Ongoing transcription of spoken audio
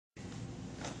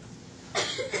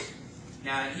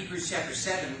Now, in Hebrews chapter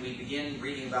 7, we begin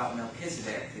reading about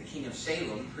Melchizedek, the king of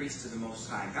Salem, priest of the Most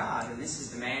High God. And this is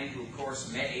the man who, of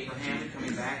course, met Abraham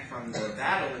coming back from the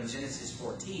battle in Genesis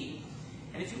 14.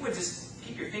 And if you would just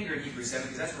keep your finger in Hebrews 7,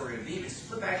 because that's where we're going to be, but just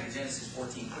flip back to Genesis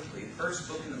 14 quickly. The first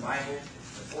book in the Bible,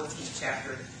 the 14th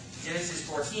chapter, Genesis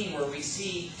 14, where we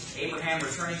see Abraham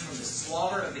returning from the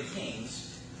slaughter of the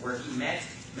kings, where he met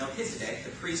Melchizedek,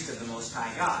 the priest of the Most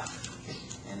High God.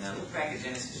 And look back at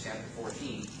Genesis chapter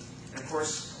 14. And of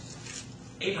course,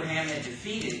 Abraham had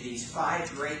defeated these four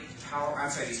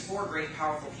great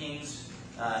powerful kings,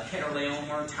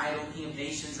 Chedorlaomer, Tidal, king of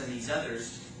nations, and these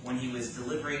others, when he was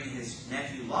delivering his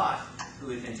nephew Lot, who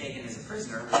had been taken as a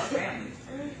prisoner with his family.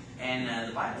 And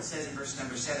the Bible says in verse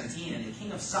number 17, and the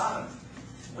king of Sodom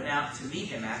went out to meet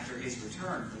him after his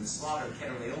return from the slaughter of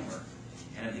Chedorlaomer,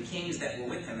 and of the kings that were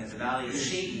with him at the valley of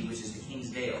Shady, which is the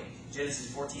king's dale.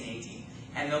 Genesis 14:18.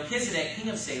 And Melchizedek, king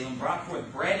of Salem, brought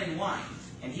forth bread and wine,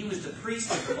 and he was the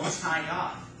priest of the Most High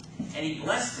God. And he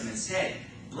blessed him and said,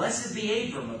 Blessed be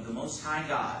Abram of the Most High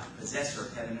God, possessor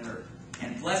of heaven and earth.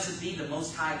 And blessed be the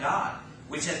Most High God,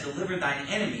 which hath delivered thine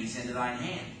enemies into thine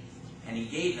hand. And he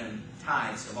gave him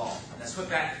tithes of all. Now flip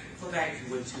back if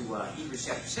you would to Hebrews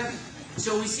chapter 7.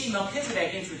 So we see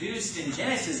Melchizedek introduced in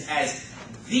Genesis as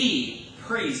the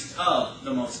priest of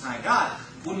the Most High God.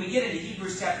 When we get into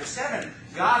Hebrews chapter 7,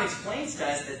 God explains to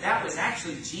us that that was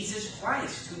actually Jesus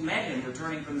Christ who met him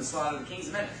returning from the slaughter of the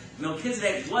kings.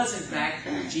 Melchizedek was in fact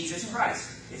Jesus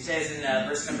Christ. It says in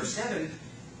verse number 2,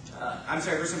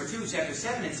 chapter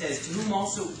 7, it says, To whom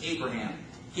also Abraham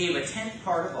gave a tenth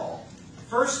part of all,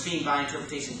 first being by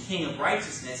interpretation king of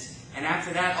righteousness, and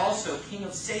after that also king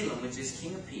of Salem, which is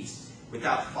king of peace,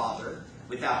 without father,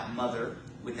 without mother,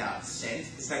 without descent.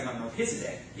 It's talking about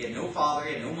Melchizedek. He had no father,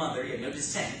 he had no mother, he had no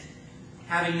descent.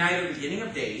 Having neither beginning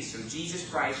of days, so Jesus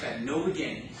Christ had no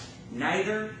beginning,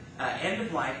 neither end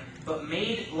of life, but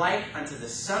made like unto the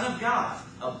Son of God,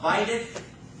 abideth,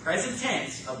 present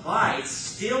tense, abides,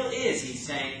 still is, he's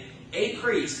saying, a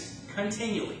priest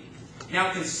continually.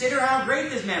 Now consider how great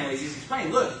this man was. He's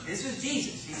explaining, look, this is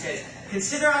Jesus. He says,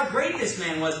 consider how great this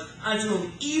man was, unto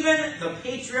whom even the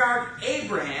patriarch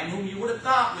Abraham, whom you would have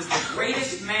thought was the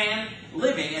greatest man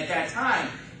living at that time,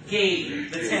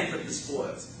 gave the tenth of the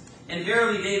spoils. And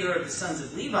verily they that are of the sons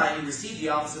of Levi, who received the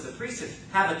office of the priesthood,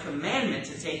 have a commandment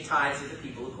to take tithes of the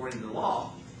people according to the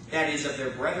law. That is, of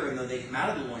their brethren, though they come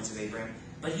out of the loins of Abraham.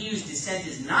 But he whose descent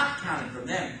is not counted from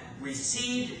them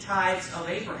received tithes of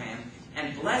Abraham,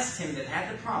 and blessed him that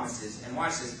had the promises. And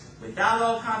watch this, without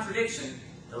all contradiction,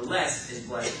 the less is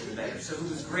blessed for the better. So who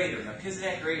was greater,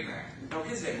 Melchizedek or Abraham?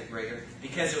 Melchizedek was greater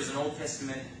because it was an Old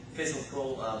Testament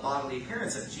physical bodily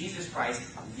appearance of Jesus Christ,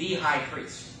 the high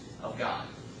priest of God.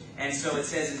 And so it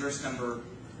says in verse number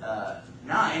 9,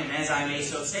 and as I may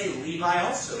so say, Levi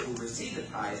also, who received the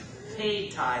tithes,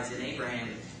 paid tithes in Abraham,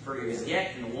 for he was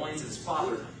yet in the loins of his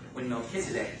father when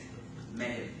Melchizedek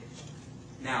met him.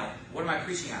 Now, what am I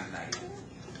preaching on tonight?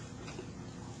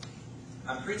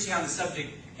 I'm preaching on the subject,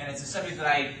 and it's a subject that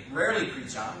I rarely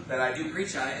preach on, but I do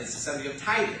preach on it. It's the subject of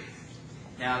tithing.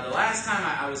 Now, the last time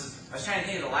I was trying to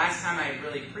think of the last time I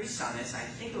really preached on this. I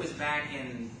think it was back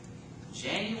in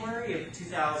January of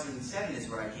 2007 is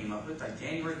what I came up with, like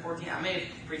January 14. I may have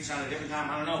preached on it a different time,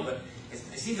 I don't know, but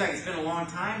it seems like it's been a long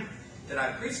time that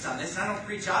I've preached on this, and I don't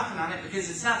preach often on it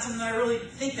because it's not something that I really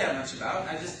think that much about.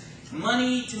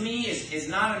 Money to me is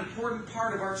not an important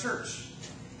part of our church.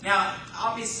 Now,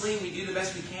 obviously, we do the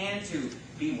best we can to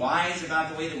be wise about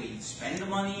the way that we spend the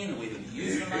money and the way that we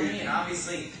use the money, and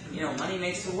obviously, money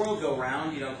makes the world go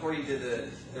round, according to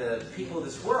the people of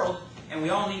this world. And we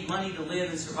all need money to live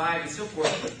and survive and so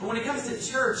forth. But when it comes to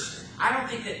church, I don't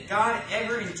think that God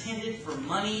ever intended for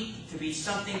money to be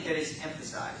something that is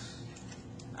emphasized.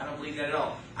 I don't believe that at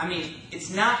all. I mean, it's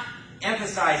not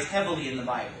emphasized heavily in the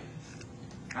Bible.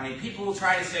 I mean, people will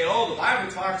try to say, oh, the Bible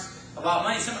talks about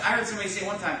money. I heard somebody say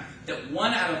one time that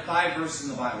 1 out of 5 verses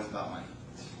in the Bible is about money.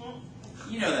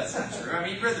 You know that's not true. I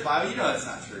mean, you've read the Bible, you know that's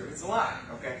not true. It's a lie,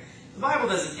 okay? The Bible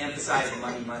doesn't emphasize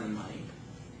money, money, money.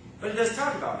 But it does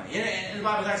talk about money. And the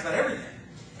Bible talks about everything.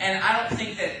 And I don't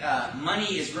think that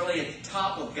money is really at the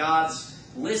top of God's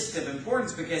list of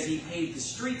importance because he paved the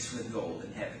streets with gold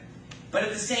in heaven. But at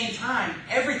the same time,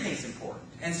 everything's important.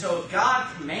 And so if God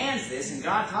commands this and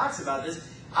God talks about this,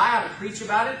 I ought to preach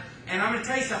about it. And I'm going to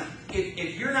tell you something.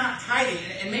 If you're not tithing,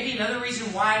 and maybe another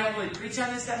reason why I don't really preach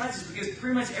on this that much is because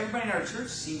pretty much everybody in our church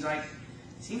seems like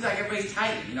everybody's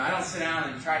tithing. I don't sit down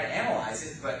and try to analyze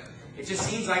it, but it just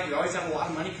seems like we always have a lot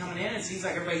of money coming in. It seems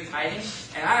like everybody's tithing.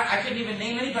 And I couldn't even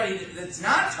name anybody that's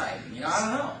not tithing. I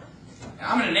don't know.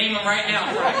 I'm going to name them right now.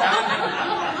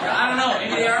 I don't know.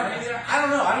 Maybe they are. Maybe they are. I don't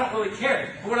know. I don't really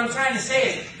care. But what I'm trying to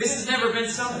say is this has never been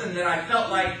something that I felt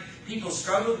like people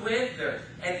struggled with.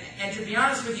 And to be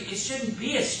honest with you, it shouldn't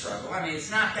be a struggle. I mean,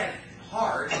 it's not that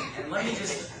hard. And let me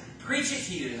just preach it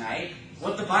to you tonight,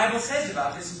 what the Bible says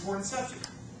about this important subject.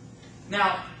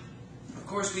 Now, of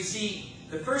course, we see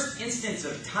the first instance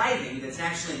of tithing that's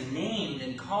actually named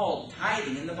and called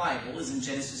tithing in the Bible is in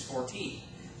Genesis 14,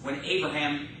 when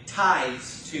Abraham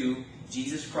tithes to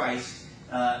Jesus Christ,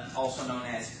 also known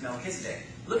as Melchizedek.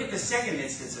 Look at the second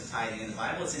instance of tithing in the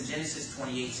Bible. It's in Genesis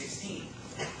 28:16.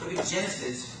 Look at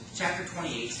Genesis chapter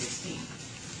 28:16.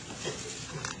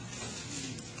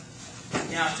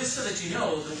 Now, just so that you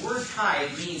know, the word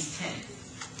tithe means tenth.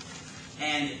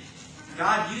 And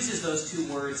God uses those two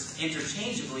words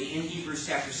interchangeably in Hebrews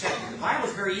chapter 7. The Bible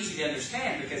is very easy to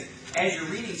understand because as you're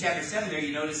reading chapter 7 there,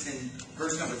 you notice in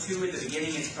verse number 2 at the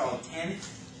beginning it's called tenth.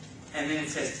 And then it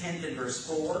says tenth in verse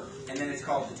 4. And then it's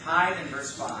called the tithe in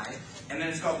verse 5. And then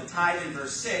it's called the tithe in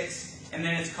verse 6. And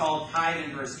then it's called tithe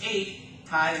in verse 8.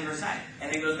 Tithe in verse 9. And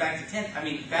then it goes back to tenth. I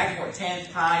mean, back and forth. Tenth,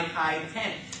 tithe, tithe,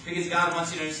 tenth. Because God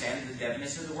wants you to understand the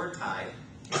definition of the word tithe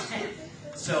is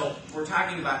tenth. So we're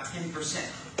talking about 10%.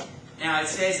 Now it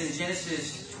says in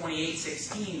Genesis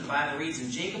 28:16, the Bible reads,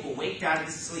 and Jacob awaked out of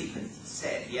his sleep and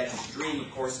said, he had this dream,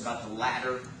 of course, about the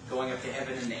ladder going up to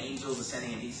heaven and the angels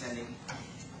ascending and descending.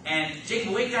 And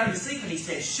Jacob awaked out of his sleep and he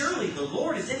said, surely the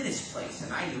Lord is in this place,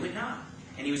 and I knew it not.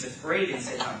 And he was afraid and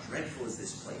said, how dreadful is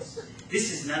this place?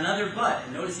 This is none other but,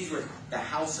 and notice these words, the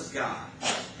house of God.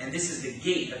 And this is the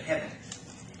gate of heaven.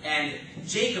 And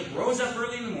Jacob rose up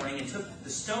early in the morning and took the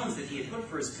stones that he had put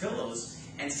for his pillows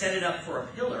and set it up for a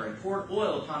pillar and poured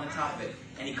oil upon the top of it.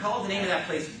 And he called the name of that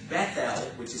place Bethel,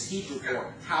 which is Hebrew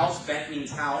for house. Beth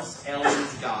means house. El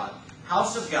means God.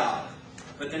 House of God.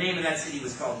 But the name of that city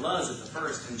was called Luz at the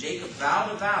first. And Jacob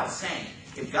vowed a vow, saying,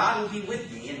 if God will be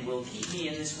with me and will keep me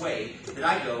in this way, that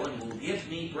I go and will give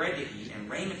me bread to eat and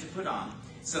raiment to put on,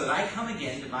 so that I come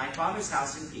again to my father's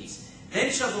house in peace, then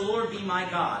shall the Lord be my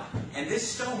God, and this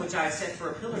stone which I have set for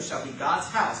a pillar shall be God's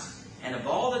house, and of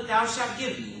all that thou shalt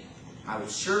give me, I will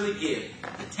surely give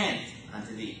the tenth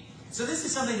unto thee. So this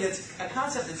is something that's a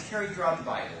concept that's carried throughout the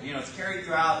Bible. You know, it's carried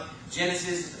throughout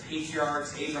Genesis, the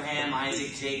patriarchs, Abraham,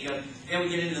 Isaac, Jacob. Then we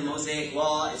get into the Mosaic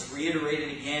Law. It's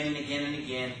reiterated again and again and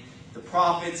again. The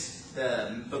prophets,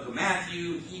 the book of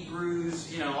Matthew,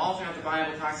 Hebrews, you know, all throughout the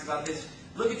Bible talks about this.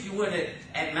 Look, if you would,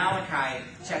 at Malachi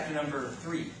chapter number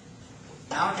 3.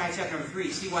 Malachi chapter number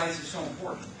 3. See why this is so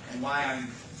important and why I'm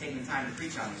taking the time to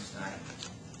preach on this tonight.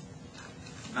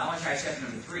 Malachi chapter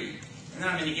number 3. And then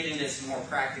I'm going to get into some more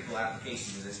practical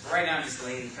applications of this. But right now I'm just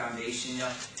laying the foundation. You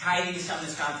know, tithing is something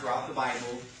that's found throughout the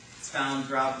Bible. It's found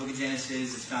throughout the book of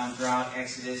Genesis. It's found throughout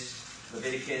Exodus,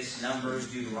 Leviticus,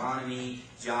 Numbers, Deuteronomy,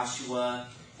 Joshua,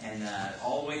 and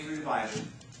all the way through the Bible.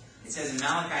 It says in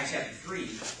Malachi chapter 3,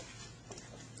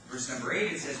 verse number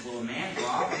 8, it says, will a man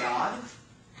rob God?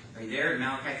 Are you there in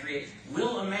Malachi 3:8?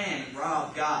 Will a man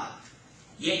rob God?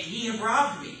 Yet ye have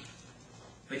robbed me.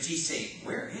 But ye say,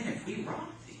 wherein have we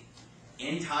robbed thee?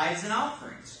 In tithes and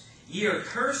offerings. Ye are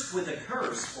cursed with a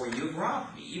curse, for you have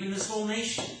robbed me, even this whole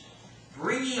nation.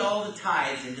 Bring ye all the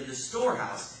tithes into the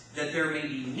storehouse, that there may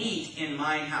be meat in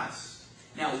mine house.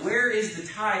 Now, where is the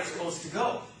tithe supposed to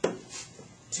go?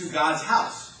 To God's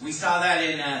house. We saw that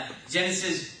in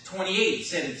Genesis 28. It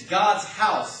said, it's God's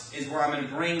house is where I'm going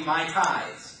to bring my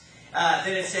tithes.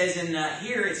 Then it says in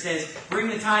here, it says, bring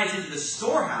the tithes into the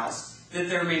storehouse, that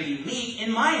there may be meat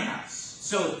in mine house.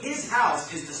 So his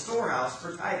house is the storehouse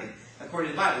for tithing,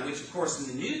 according to the Bible, which, of course, in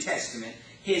the New Testament,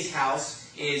 his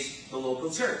house is the local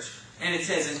church. And it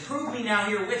says, and prove me now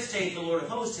herewith, saith the Lord of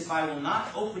hosts, if I will not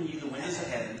open you the windows of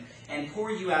heaven, and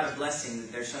pour you out a blessing,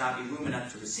 that there shall not be room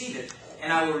enough to receive it.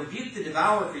 And I will rebuke the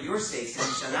devourer for your sakes, and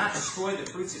he shall not destroy the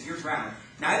fruits of your ground.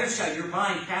 Neither shall your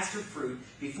vine cast her fruit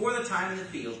before the time in the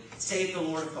field, saith the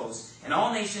Lord of hosts. And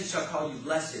all nations shall call you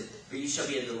blessed, for you shall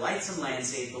be a delightsome land,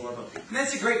 saith the Lord of hosts. And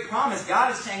that's a great promise.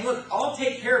 God is saying, look, I'll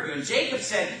take care of you. And Jacob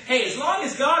said, hey, as long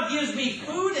as God gives me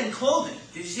food and clothing,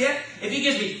 did you see it? If he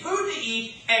gives me food to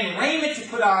eat and raiment to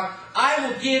put on, I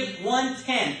will give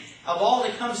 1/10 of all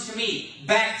that comes to me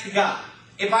back to God.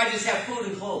 If I just have food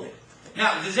and clothing.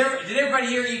 Now, did everybody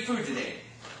here eat food today?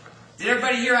 Did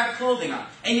everybody here have clothing on?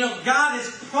 And you know, God has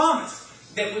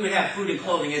promised that we would have food and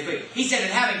clothing as we. He said, in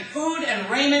having food and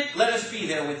raiment, let us be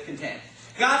there with content.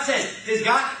 God says, does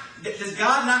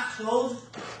God not clothe?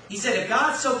 He said, if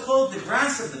God so clothed the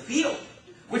grass of the field,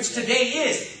 which today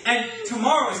is, and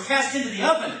tomorrow is cast into the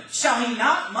oven, shall he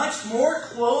not much more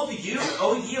clothe you,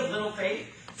 O ye of little faith?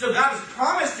 So God has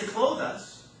promised to clothe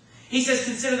us. He says,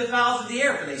 consider the fowls of the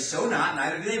air, for they sow not,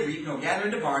 neither do they reap, nor gather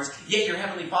into barns, yet your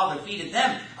heavenly Father feedeth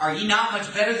them. Are ye not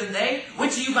much better than they?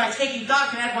 Which of you by taking thought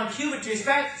can add 1 cubit to his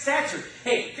stature?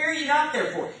 Hey, fear ye not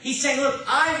therefore. He's saying, look,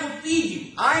 I will feed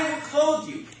you. I will clothe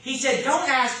you. He said, don't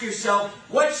ask yourself,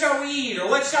 what shall we eat, or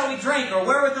what shall we drink, or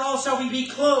wherewithal shall we be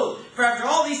clothed? For after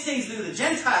all these things do the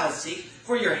Gentiles seek,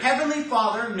 for your heavenly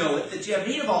Father knoweth that you have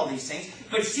need of all these things.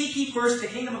 But seek ye first the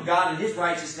kingdom of God and his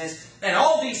righteousness, and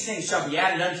all these things shall be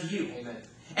added unto you. Amen.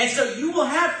 And so you will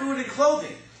have food and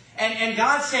clothing. And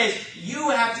God says, you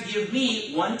have to give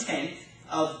me 1/10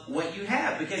 of what you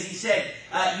have. Because he said,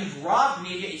 you've robbed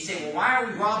me. You say, well, why are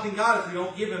we robbing God if we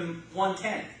don't give him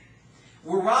 1/10?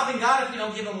 We're robbing God if we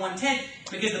don't give him 1/10,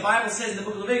 because the Bible says in the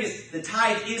book of Leviticus, the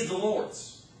tithe is the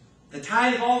Lord's. The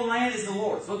tithe of all the land is the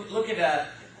Lord's. Look at,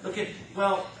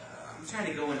 well, I'm trying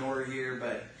to go in order here,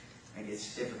 but I guess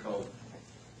it's difficult.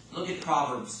 Look at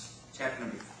Proverbs chapter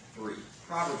number 3.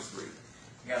 Proverbs 3.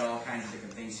 We've got all kinds of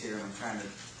different things here, and I'm trying to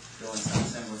go in some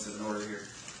semblance of an order here.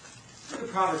 Look at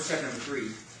Proverbs chapter number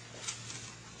 3.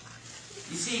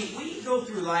 You see, we go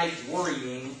through life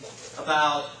worrying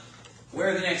about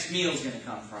where the next meal is going to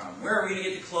come from. Where are we going to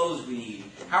get the clothes we need?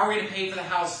 How are we going to pay for the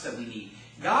house that we need?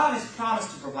 God has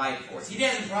promised to provide for us. He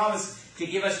doesn't promise to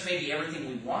give us maybe everything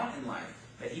we want in life,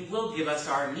 but he will give us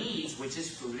our needs, which is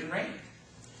food and raiment.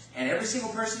 And every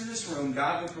single person in this room,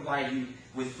 God will provide you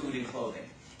with food and clothing.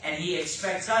 And he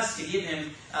expects us to give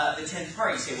him the 10th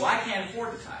part. You say, well, I can't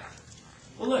afford the tithe.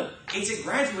 Well, look, it's a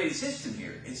graduated system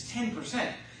here. It's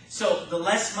 10%. So the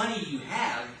less money you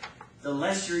have, the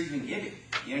less you're even giving.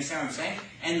 You understand what I'm saying?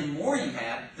 And the more you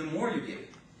have, the more you're giving.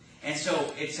 And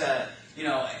so it's I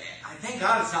thank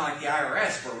God it's not like the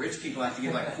IRS where rich people have to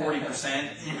give like 40%,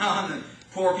 and the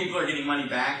poor people are getting money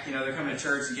back. They're coming to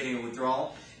church and getting a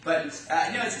withdrawal. But it's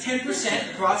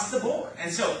 10% across the board.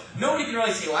 And so nobody can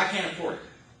really say, well, I can't afford it.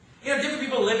 Different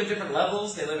people live at different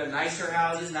levels. They live in nicer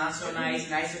houses, not so nice,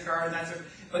 nicer cars, not so.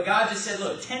 But God just said,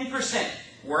 look, 10%.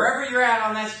 Wherever you're at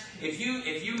on that, if you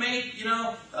make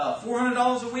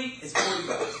 $400 a week, it's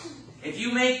 $40. If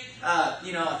you make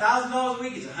 $1,000 a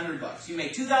week, it's $100. You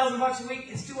make $2,000 a week,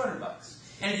 it's $200.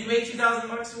 And if you make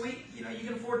 $2,000 a week, you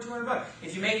can afford $200.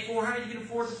 If you make $400, you can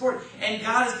afford to afford. And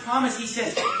God has promised. He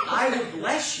says, I will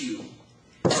bless you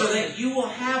so that you will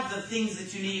have the things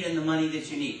that you need and the money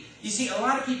that you need. You see, a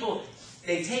lot of people,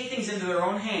 they take things into their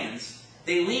own hands.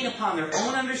 They lean upon their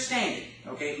own understanding.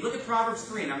 Okay, look at Proverbs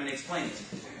 3, and I'm going to explain it.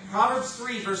 Proverbs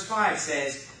 3, verse 5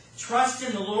 says, trust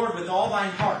in the Lord with all thine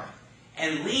heart,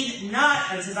 and lean not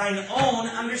unto thine own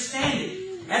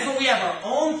understanding. That's what we have, our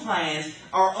own plans,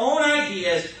 our own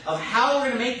ideas of how we're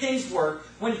going to make things work,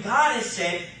 when God has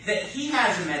said that he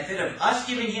has a method of us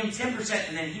giving him 10%,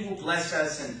 and then he will bless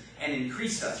us and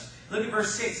increase us. Look at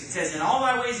verse 6. It says, in all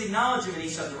thy ways acknowledge him, and he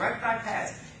shall direct thy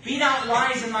paths. Be not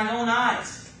wise in thine own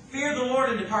eyes. Fear the Lord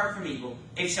and depart from evil.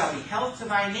 It shall be health to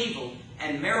thy navel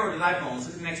and marrow to thy bones.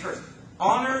 Look at the next verse.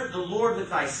 Honor the Lord with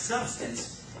thy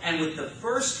substance and with the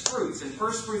first fruits. And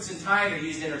first fruits and tithe are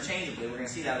used interchangeably. We're going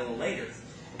to see that a little later.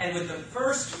 And with the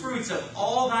first fruits of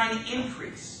all thine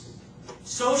increase.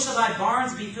 So shall thy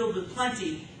barns be filled with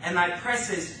plenty, and thy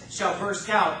presses shall burst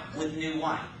out with new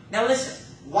wine. Now listen.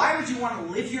 Why would you want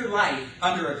to live your life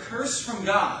under a curse from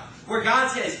God, where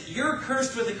God says, you're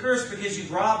cursed with a curse because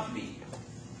you've robbed me?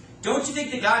 Don't you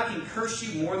think that God can curse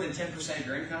you more than 10% of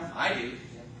your income? I do.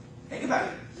 Think about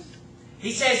it.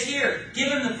 He says here, give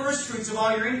him the first fruits of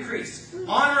all your increase.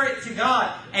 Honor it to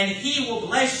God, and he will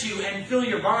bless you and fill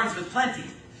your barns with plenty.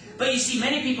 But you see,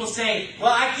 many people say,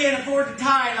 well, I can't afford to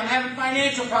tithe. I'm having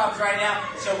financial problems right now,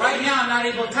 so right now I'm not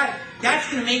able to tithe. That's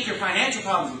going to make your financial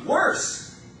problems worse.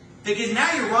 Because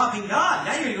now you're robbing God.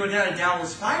 Now you're going to go down a downward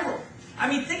spiral. I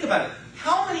mean, think about it.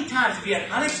 How many times have you had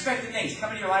unexpected things come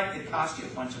into your life that cost you a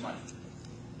bunch of money?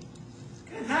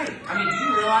 Good night. I mean, do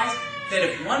you realize that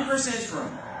if one person in this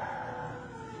room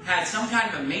had some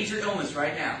kind of a major illness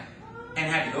right now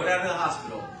and had to go down to the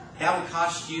hospital, that would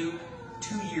cost you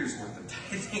 2 years worth of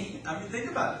tithing? I mean,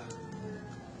 think about it.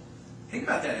 Think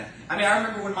about that. I mean, I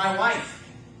remember when my wife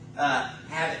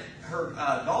had her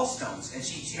gallstones, and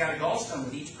she had a gallstone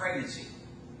with each pregnancy.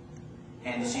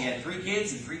 And she had 3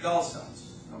 kids and 3 gallstones.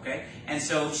 Okay? And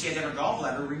so she had to have her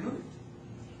gallbladder removed.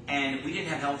 And we didn't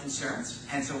have health insurance,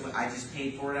 and so I just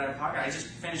paid for it out of pocket. I just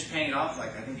finished paying it off,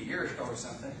 like, I think a year ago or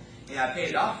something. Yeah, I paid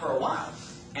it off for a while.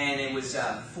 And it was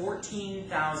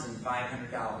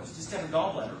 $14,500 just to have a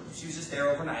gallbladder removed. She was just there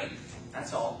overnight.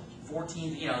 That's all. The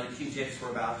Q-tips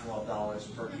were about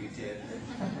 $12 per Q-tip.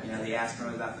 The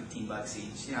aspirin was about $15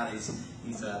 each. You know how these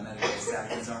medical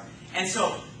establishments are. And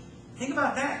so, think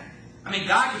about that. I mean,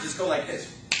 God could just go like this.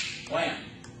 Wham!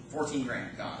 14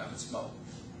 grand gone up in smoke.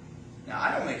 Now,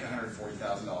 I don't make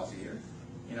 $140,000 a year.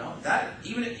 You know, that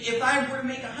even if I were to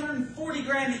make 140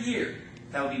 grand a year,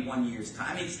 that would be 1 year's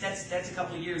time. I mean, that's a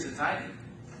couple of years of tithing.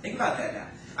 Think about that now.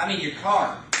 I mean, your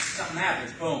car, something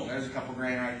happens, boom, there's a couple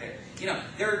grand right there. You know,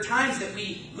 there are times that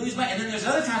we lose money, and then there's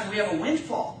other times we have a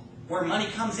windfall where money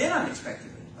comes in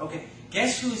unexpectedly. Okay,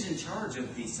 guess who's in charge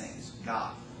of these things?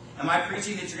 God. Am I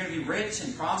preaching that you're going to be rich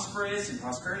and prosperous and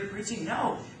prosperity preaching?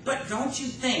 No. But don't you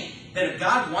think that if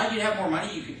God wanted you to have more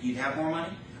money, you'd have more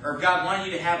money? Or if God wanted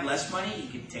you to have less money, He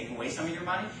could take away some of your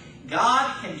money?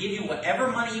 God can give you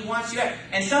whatever money He wants you to have.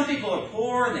 And some people are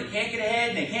poor and they can't get ahead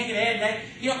and they can't get ahead.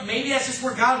 And you know, maybe that's just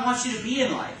where God wants you to be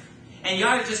in life. And you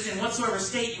ought to just, in whatsoever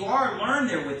state you are, learn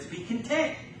therewith to be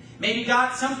content. Maybe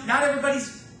God, not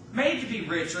everybody's made to be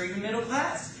rich or even middle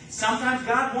class. Sometimes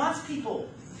God wants people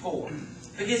poor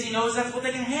because He knows that's what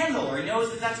they can handle, or He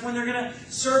knows that that's when they're going to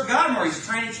serve God more. He's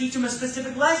trying to teach them a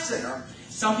specific lesson. Or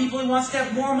some people He wants to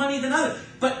have more money than others.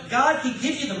 But God can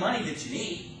give you the money that you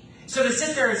need. So to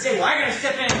sit there and say, well, I got to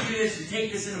step in and do this and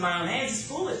take this into my own hands is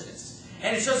foolishness.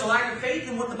 And it shows a lack of faith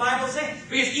in what the Bible is saying.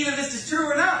 Because either this is true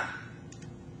or not.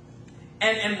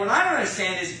 And what I don't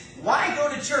understand is, why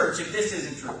go to church if this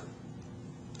isn't true?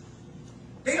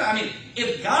 I mean,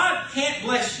 if God can't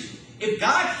bless you, if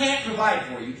God can't provide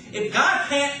for you, if God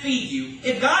can't feed you,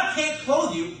 if God can't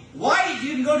clothe you, why did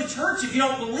you even go to church if you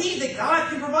don't believe that God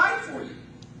can provide for you?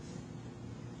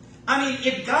 I mean,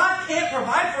 if God can't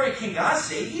provide for you, can God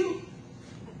save you?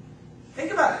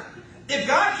 Think about it. If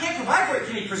God can't provide for you,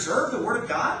 can He preserve the Word of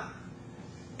God?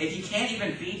 If He can't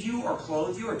even feed you or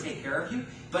clothe you or take care of you,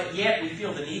 but yet we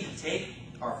feel the need to take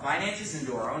our finances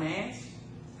into our own hands,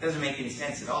 it doesn't make any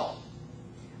sense at all.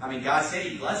 I mean, God said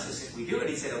He'd bless us if we do it.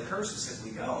 He said He'll curse us if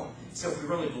we don't. So if we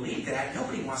really believe that,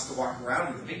 nobody wants to walk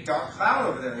around with a big dark cloud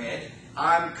over their head.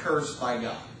 I'm cursed by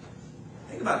God.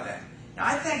 Think about that. Now,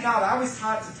 I thank God I was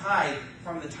taught to tithe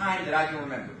from the time that I can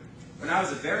remember. When I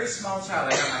was a very small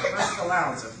child, I got my first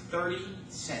allowance of 30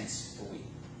 cents a week.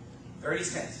 30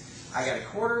 cents. I got a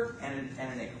quarter and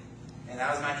a nickel. And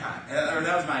that was my time. Or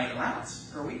that was my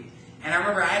allowance per week. And I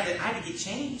remember I had to get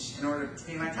change in order to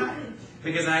pay my tithe.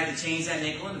 Because I had to change that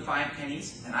nickel into 5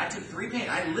 pennies. And I took 3 pennies.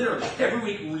 I literally, every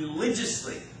week,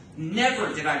 religiously,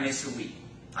 never did I miss a week.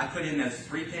 I put in those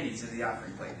 3 pennies in the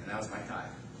offering plate. And that was my tithe.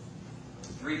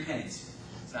 3 pennies.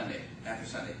 Sunday after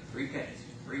Sunday. 3 pennies.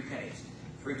 3 pennies.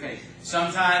 3 pennies.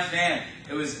 Sometimes, man,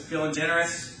 it was feeling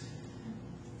generous.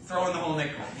 Throwing the whole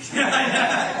nickel.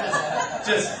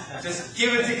 just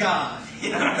give it to God.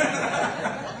 You know?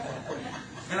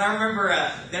 And I remember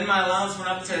then my allowance went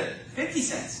up to 50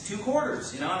 cents, 2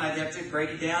 quarters, you know, and I'd have to break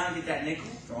it down, get that nickel,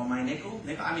 throw in my nickel.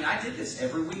 I mean, I did this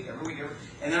every week.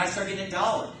 And then I started getting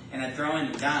 $1, and I'd throw in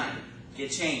a dime,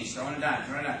 get change, throw in a dime.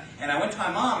 And I went to my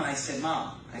mom, and I said,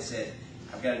 Mom,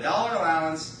 I've got $1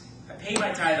 allowance. I pay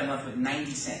my tithe a month with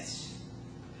 90 cents.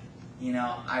 You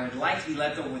know, I would like to be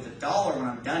left over with $1 when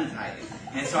I'm done tithing.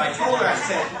 And so I told her,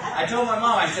 I told my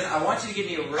mom, I want you to give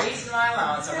me a raise in my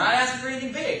allowance. I'm not asking for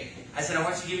anything big. I said, I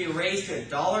want you to give me a raise to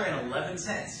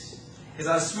 $1.11. Because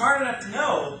I was smart enough to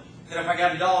know that if I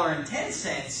got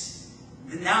 $1.10,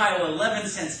 then now I owe 11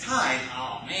 cents tithe.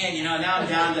 Oh man, you know, now I'm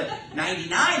down to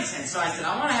 99 cents. So I said,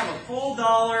 I want to have a full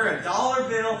dollar, a dollar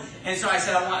bill. And so I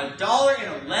said, I want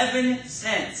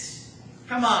 $1.11.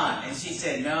 Come on. And she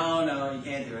said, no, you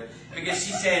can't do it. Because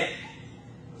she said,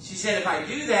 if I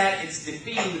do that, it's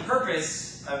defeating the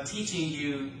purpose of teaching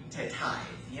you to tithe.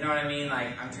 You know what I mean?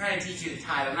 Like, I'm trying to teach you to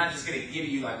tithe. I'm not just going to give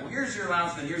you, like, well, here's your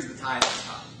allowance, and then here's the tithe on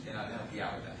top. And I'll help you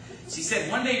out with that. She said,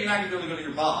 one day you're not going to be able to go to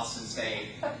your boss and say,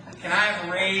 can I have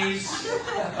a raise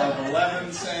of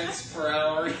 11 cents per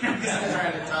hour? You know, because I'm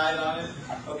trying to tithe on it.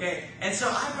 Okay? And so,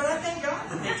 but I thank God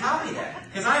that they taught me that.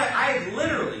 Because I've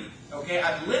literally,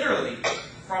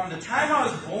 from the time I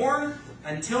was born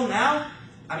until now,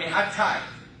 I mean, I've tithed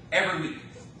every week.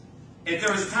 If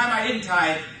there was a time I didn't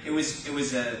tithe, it was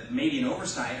maybe an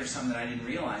oversight or something that I didn't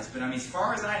realize. But I mean, as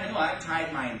far as I know, I've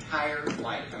tithed my entire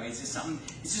life. I mean, it's just something.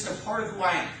 It's just a part of who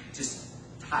I am. Just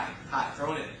tithe,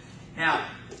 throw it in. Now,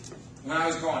 when I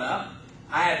was growing up,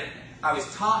 I was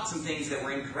taught some things that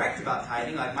were incorrect about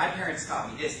tithing. Like my parents taught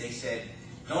me this. They said,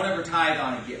 don't ever tithe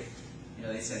on a gift. You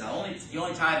know, they said you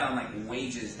only tithe on like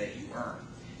wages that you earn.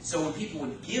 So when people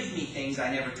would give me things,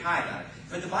 I never tithe on it.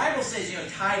 But the Bible says,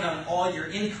 tithe on all your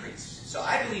increase. So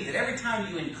I believe that every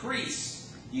time you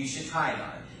increase, you should tithe on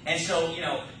it. And so,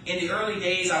 in the early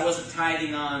days, I wasn't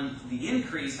tithing on the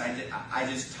increase. I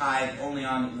just tithed only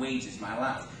on wages, my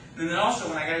allowance. And then also,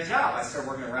 when I got a job, I started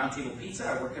working at Round Table Pizza.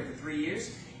 I worked there for 3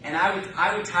 years. And I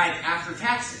would tithe after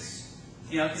taxes.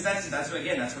 Because that's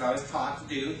what I was taught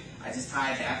to do. I just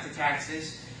tithed after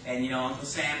taxes. And, Uncle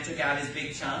Sam took out his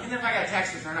big chunk. And then if I got a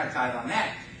tax return, I'd tithe on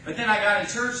that. But then I got in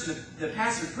church, and the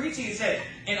pastor was preaching and said,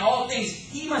 in all things,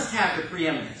 he must have the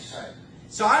preeminence. Right.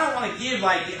 So I don't want to give,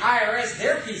 like, the IRS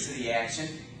their piece of the action,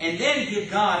 and then give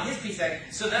God his piece of the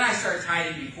action. So then I started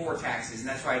tithing before taxes, and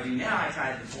that's what I do now. I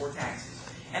tithe before taxes.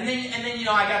 And then,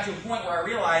 I got to a point where I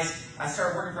realized I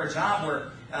started working for a job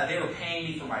where they were paying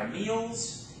me for my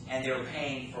meals, and they were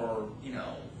paying for,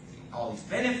 all these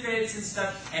benefits and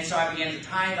stuff. And so I began to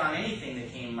tithe on anything that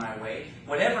came my way.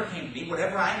 Whatever came to me,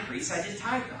 whatever I increased, I did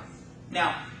tithe on.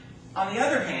 Now, on the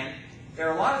other hand, there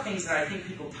are a lot of things that I think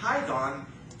people tithe on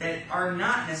that are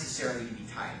not necessarily to be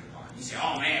tithed on. You say,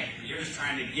 oh man, you're just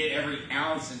trying to get every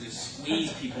ounce and just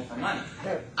squeeze people for money.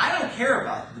 I don't care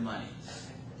about the money.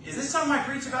 Is this something I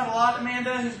preach about a lot,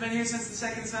 Amanda, who's been here since the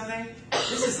second Sunday?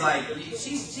 This is like,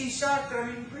 she's shocked that I'm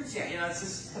even preaching.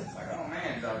 It's like, oh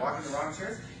man, walking the wrong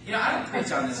church. I don't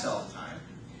preach on this all the time.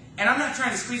 And I'm not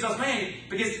trying to squeeze all the money,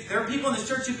 because there are people in this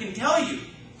church who can tell you.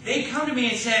 They come to me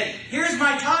and said, here's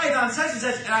my tithe on such and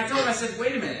such. And I told them, I said,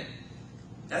 wait a minute.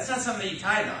 That's not something that you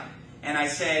tithe on. And I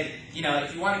said,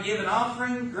 if you want to give an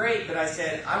offering, great. But I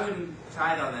said, I wouldn't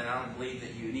tithe on that. I don't believe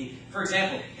that you need. For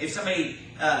example, if somebody,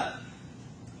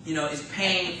 is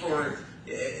paying for,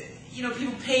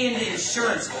 people pay into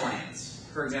insurance plans.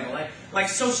 For example, like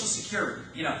Social Security.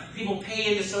 People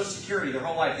pay into Social Security their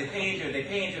whole life. They pay into it, they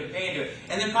pay into it, pay into it.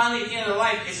 And then finally at the end of their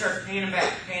life, they start paying them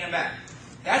back,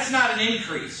 That's not an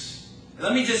increase.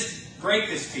 Let me just break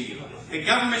this to you. The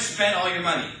government spent all your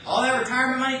money. All that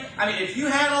retirement money. If you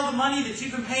had all the money that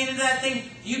you've been paying into that thing,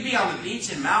 you'd be on the beach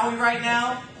in Maui right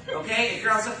now. Okay? If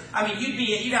you're on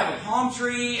you'd have a palm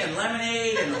tree and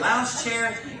lemonade and a lounge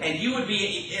chair, and you would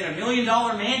be in $1 million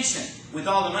mansion with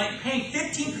all the money, paying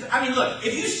 15%. Look,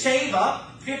 if you save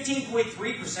up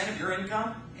 15.3% of your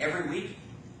income every week,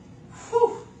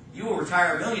 you will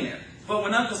retire a millionaire. But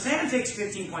when Uncle Sam takes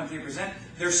 15.3%,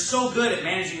 they're so good at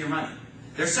managing your money.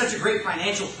 They're such a great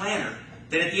financial planner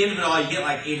that at the end of it all, you get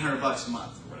like $800 a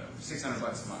month or whatever, $600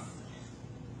 a month.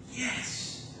 Yes.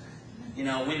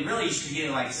 When really you should be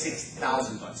getting like $6,000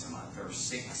 a month or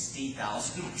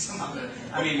 $60,000 a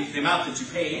month. The amount that you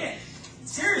pay in.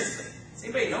 Seriously. Does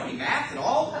anybody know any math at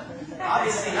all?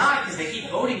 Obviously not, because they keep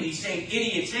voting these same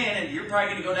idiots in, and you're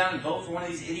probably going to go down and vote for one of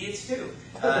these idiots too.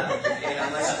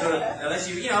 Unless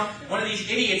you one of these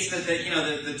idiots that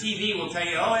the TV will tell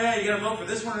you, oh yeah, you got to vote for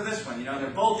this one or this one. They're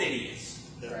both idiots.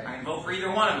 Right. I can vote for either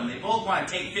one of them. They both want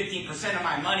to take 15% of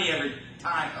my money every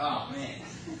time. Oh man,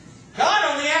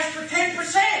 God only asked for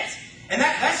 10%. And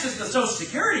that's just the Social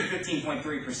Security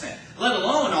 15.3%, let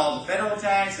alone all the federal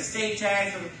tax, the state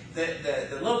tax,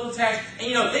 the local tax.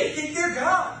 And they think they're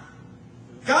God.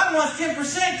 God wants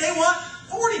 10%, they want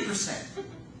 40%.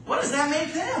 What does that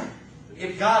make them?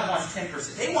 If God wants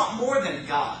 10%, they want more than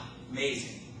God.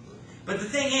 Amazing. But the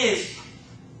thing is,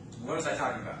 what was I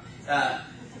talking about?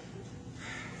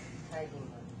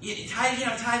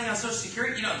 Tithing on Social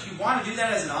Security. If you want to do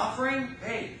that as an offering,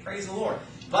 hey, praise the Lord.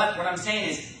 But what I'm saying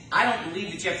is, I don't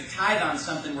believe that you have to tithe on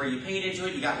something where you paid into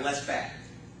it, you got less back.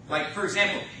 Like, for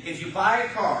example, if you buy a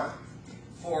car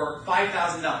for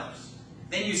 $5,000,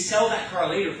 then you sell that car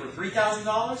later for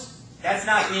 $3,000, that's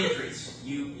not an increase.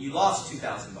 You lost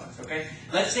 $2,000, okay?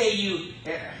 Let's say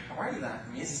why are you laughing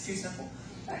at me? Is this too simple?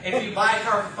 If you buy a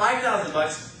car for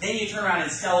 $5,000, then you turn around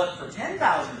and sell it for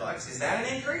 $10,000, is that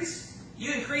an increase?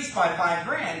 You increased by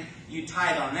 $5,000, you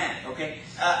tithe on that, okay?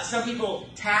 Some people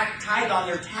tithe on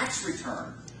their tax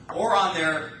return or on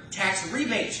their tax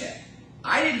rebate check.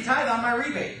 I didn't tithe on my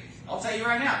rebate. I'll tell you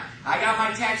right now. I got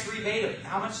my tax rebate of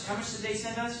how much did they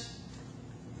send us?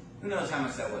 Who knows how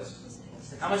much that was?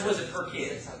 How much was it per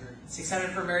kid?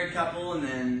 $600 per married couple, and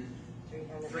then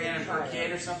 $300 per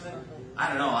kid or something? I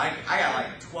don't know. I got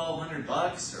like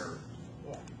 $1,200 or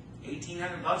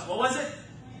 $1,800. What was it?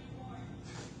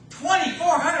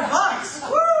 $2,400.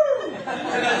 Woo!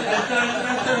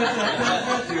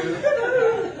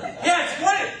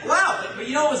 Yeah, wow. But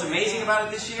you know what was amazing about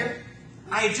it this year?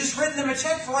 I had just written them a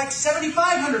check for like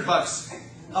 $7,500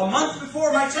 a month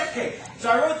before my check came. So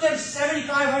I wrote them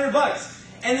 $7,500.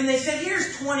 And then they said,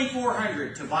 here's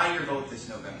 $2,400 to buy your vote this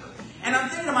November. And I'm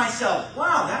thinking to myself,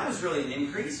 wow, that was really an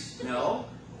increase. No.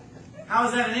 How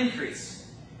is that an increase?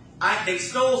 They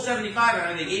stole $7,500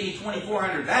 and they gave me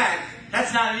 $2,400 back.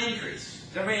 That's not an increase.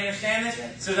 Does everybody understand this?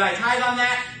 So did I tithe on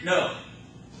that? No.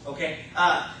 Okay.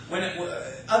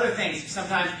 Other things,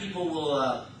 sometimes people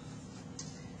will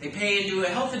they pay into a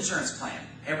health insurance plan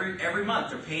every month.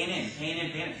 They're paying in.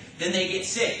 Then they get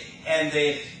sick, and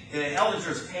the health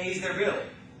insurance pays their bill.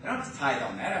 They don't have to tithe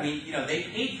on that. They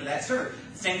paid for that service.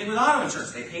 Same thing with auto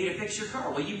insurance. They pay to fix your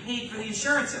car. Well, you paid for the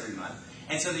insurance every month.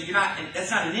 And so that that's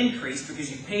not an increase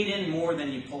because you paid in more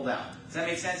than you pulled out. Does that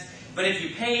make sense? But if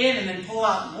you pay in and then pull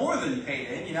out more than you paid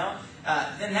in,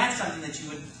 then that's something that you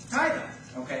would tithe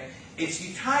on. Okay? It's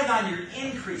you tithe on your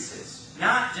increases,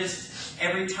 not just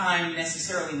every time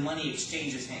necessarily money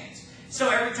exchanges hands. So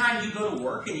every time you go to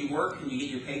work and you get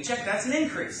your paycheck, that's an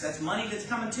increase. That's money that's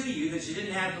coming to you that you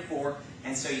didn't have before,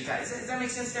 and so you tithe. Does that make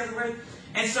sense to everybody?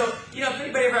 And so, if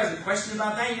anybody ever has a question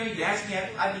about that, you can ask me.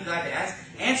 I'd be glad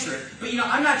to answer it. But,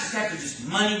 I'm not just after just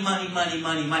money, money, money,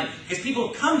 money, money. Because people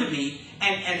come to me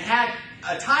and had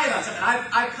a tithe on something.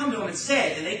 I've come to them and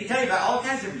said, and they can tell you about all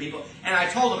kinds of different people, and I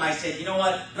told them, I said, you know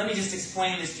what, let me just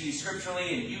explain this to you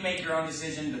scripturally, and you make your own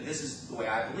decision, but this is the way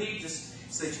I believe,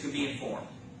 just so that you can be informed.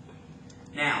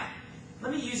 Now,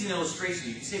 let me use an illustration.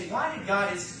 You can say, why did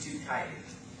God institute tithing?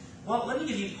 Well, let me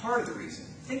give you part of the reason.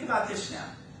 Think about this now.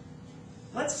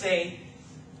 Let's say,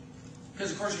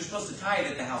 because of course you're supposed to tithe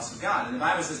at the house of God, and the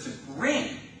Bible says to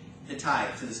bring the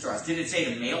tithe to the storehouse. Did it say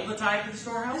to mail the tithe to the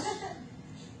storehouse?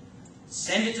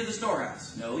 Send it to the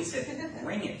storehouse. No, he said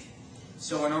bring it.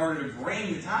 So in order to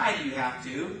bring the tithe, you have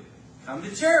to come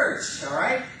to church, all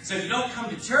right? So if you don't come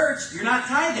to church, you're not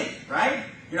tithing, right?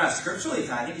 You're not scripturally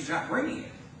tithing because you're not bringing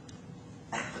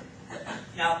it.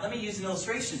 Now, let me use an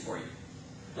illustration for you.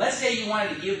 Let's say you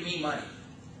wanted to give me money.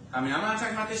 I'm not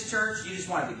talking about this church. You just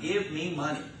wanted to give me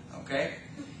money, okay?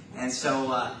 And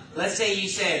so, let's say you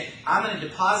said, I'm going to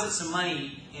deposit some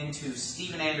money into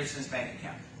Stephen Anderson's bank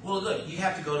account. Well, look, you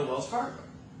have to go to Wells Fargo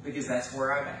because that's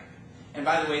where I bank. And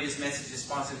by the way, this message is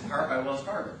sponsored in part by Wells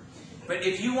Fargo. But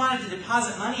if you wanted to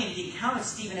deposit money into the account of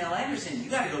Stephen L. Anderson, you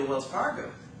got to go to Wells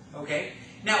Fargo, okay?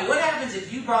 Now, what happens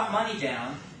if you brought money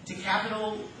down to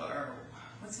Capital, or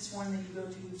what's this one that you go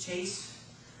to, Chase?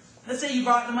 Let's say you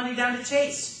brought the money down to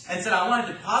Chase and said, I want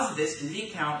to deposit this into the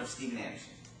account of Stephen Anderson.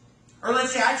 Or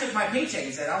let's say I took my paycheck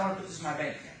and said, I want to put this in my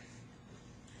bank account.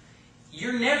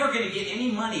 You're never going to get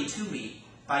any money to me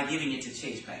by giving it to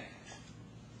Chase Bank.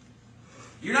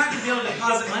 You're not going to be able to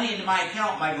deposit money into my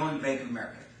account by going to Bank of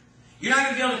America. You're not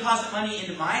going to be able to deposit money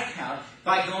into my account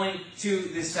by going to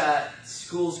this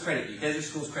school's credit union, Desert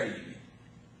Schools Credit Union.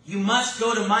 You must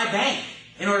go to my bank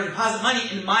in order to deposit money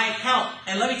into my account.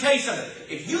 And let me tell you something.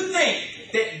 If you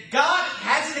think that God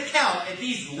has an account at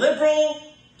these liberal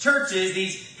churches,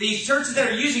 these churches that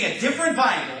are using a different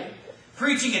Bible,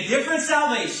 preaching a different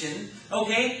salvation,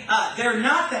 okay, they're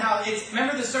not the house.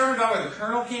 Remember the sermon about where the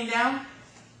colonel came down?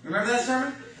 Remember that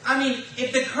sermon?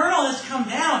 If the colonel has come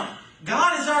down,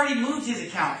 God has already moved his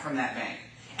account from that bank.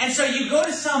 And so you go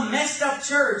to some messed up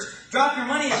church, drop your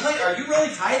money in a plate. Are you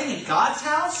really tithing in God's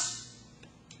house?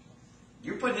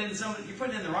 You're putting it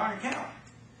in the wrong account.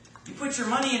 You put your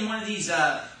money in one of these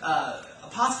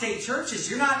apostate churches,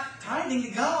 you're not tithing to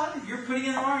God. You're putting it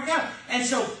in the wrong account. And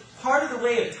so part of the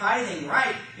way of tithing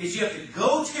right is you have to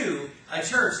go to a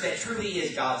church that truly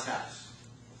is God's house.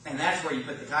 And that's where you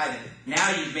put the tithe in.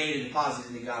 Now you've made a deposit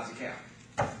into God's account.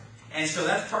 And so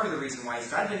that's part of the reason why you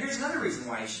should tithe. But here's another reason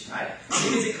why you should tithe.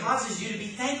 Because it causes you to be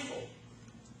thankful.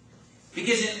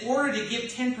 Because in order to give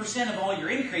 10% of all your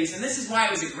increase, and this is why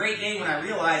it was a great day when I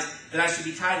realized that I should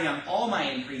be tithing on all my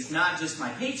increase, not just my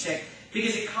paycheck,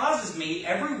 because it causes me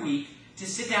every week to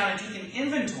sit down and take an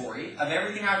inventory of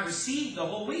everything I've received the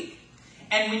whole week.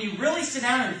 And when you really sit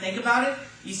down and think about it,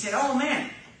 you say, oh man,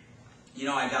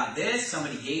 I got this,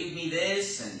 somebody gave me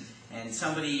this, and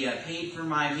somebody paid for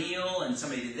my meal, and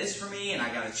somebody did this for me, and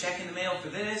I got a check in the mail for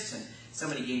this, and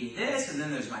somebody gave me this, and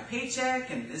then there's my paycheck,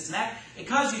 and this and that. It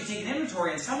causes you to take an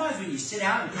inventory, and sometimes when you sit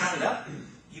down and count it up,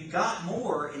 you got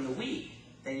more in the week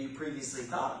than you previously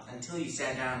thought until you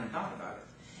sat down and thought about it.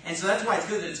 And so that's why it's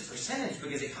good that it's a percentage,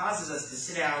 because it causes us to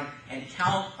sit down and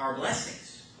count our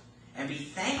blessings and be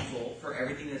thankful for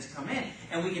everything that's come in.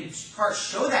 And we can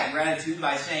show that gratitude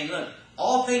by saying, look,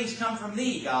 all things come from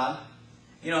thee, God.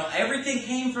 Everything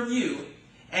came from you.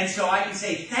 And so I can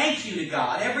say thank you to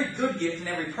God. Every good gift and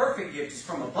every perfect gift is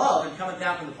from above and cometh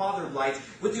down from the Father of lights,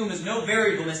 with whom is no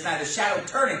variableness, neither shadow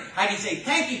turning. I can say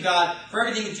thank you, God, for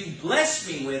everything that you blessed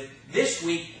me with this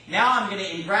week. Now I'm going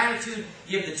to, in gratitude,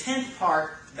 give the 10th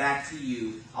part back to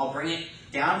you. I'll bring it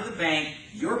down to the bank,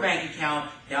 your bank account,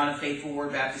 down at Faithful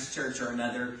Word Baptist Church or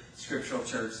another scriptural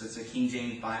church that's a King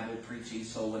James Bible preaching,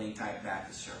 soul-winning type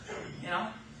Baptist church.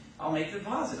 I'll make the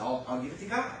deposit. I'll give it to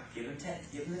God. Give him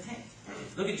the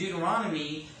 10th. Look at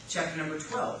Deuteronomy chapter number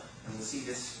 12. And we'll see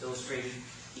this illustrated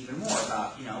even more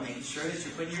about, making sure that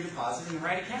you're putting your deposit in the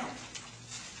right account.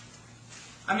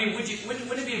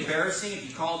 Wouldn't it be embarrassing if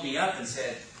you called me up and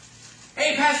said,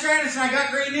 hey, Pastor Anderson, I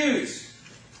got great news.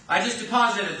 I just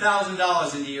deposited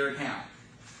 $1,000 into your account.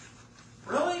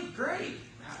 Really? Great.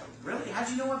 Really? How'd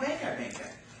you know what bank I banked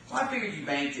at? Well, I figured you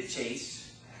banked at Chase.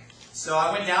 So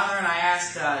I went down there and I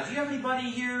asked, do you have anybody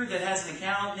here that has an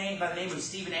account named by the name of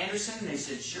Stephen Anderson? And they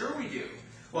said, sure we do.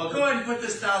 Well, go ahead and put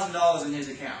this $1,000 in his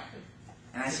account.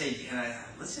 And I said,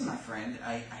 listen, my friend,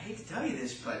 I hate to tell you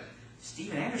this, but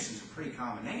Stephen Anderson's a pretty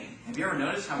common name. Have you ever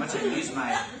noticed how much I use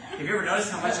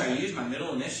my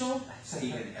middle initial,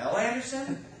 Stephen L.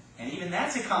 Anderson? And even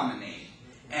that's a common name.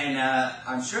 And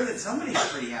I'm sure that somebody's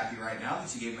pretty happy right now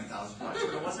that you gave him $1,000, but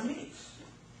it wasn't me.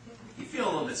 You feel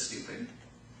a little bit stupid.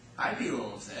 I'd be a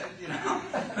little upset, you know.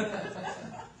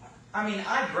 I mean,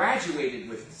 I graduated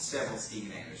with several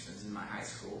Stephen Andersons in my high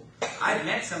school. I've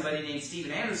met somebody named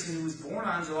Stephen Anderson who was born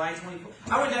on July 24th.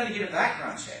 I went down to get a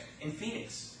background check in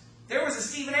Phoenix. There was a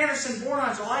Stephen Anderson born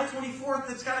on July 24th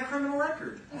that's got a criminal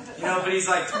record. You know, but he's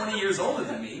like 20 years older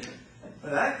than me.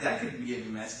 But that could get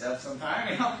me messed up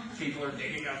sometime, you know. People are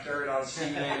digging up dirt on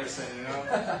Stephen Anderson, you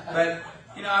know. But,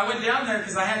 you know, I went down there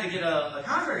because I had to get a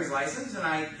contractor's license, and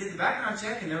I did the background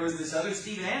check, and there was this other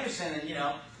Stephen Anderson, and, you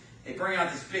know, they bring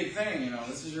out this big thing, you know,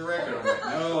 this is your record. I'm like,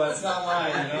 no, that's not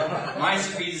mine, you know. Mine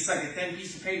should be just like a thin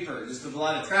piece of paper, just with a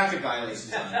lot of traffic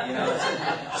violations on it, you know.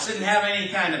 Shouldn't have any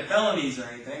kind of felonies or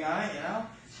anything on it, you know.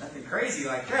 Nothing crazy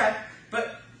like that.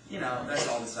 But, you know, that's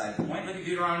all beside the point. Look at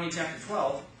Deuteronomy chapter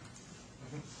 12.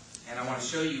 And I want to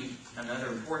show you another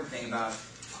important thing about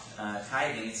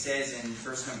tithing. It says in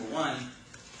verse number 1,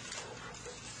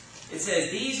 it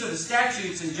says, these are the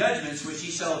statutes and judgments which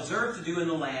ye shall observe to do in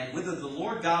the land, whither the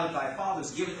Lord God of thy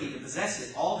fathers giveth thee to possess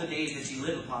it all the days that ye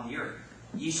live upon the earth.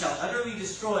 Ye shall utterly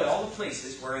destroy all the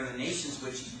places wherein the nations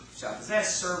which ye shall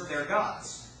possess serve their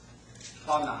gods,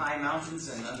 upon the high mountains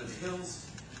and under the hills,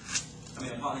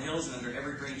 upon the hills and under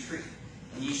every green tree.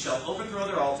 And ye shall overthrow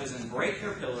their altars, and break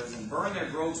their pillars, and burn their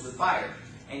groves with fire.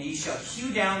 And ye shall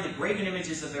hew down the graven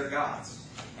images of their gods,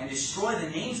 and destroy the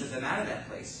names of them out of that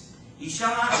place. Ye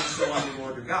shall not do so unto the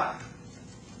Lord your God,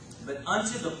 but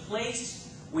unto the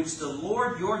place which the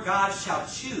Lord your God shall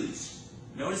choose.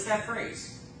 Notice that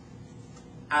phrase.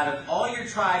 Out of all your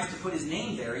tribes to put his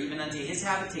name there, even unto his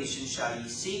habitation shall ye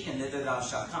seek, and thither thou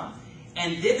shalt come.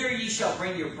 And thither ye shall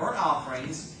bring your burnt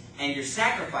offerings, and your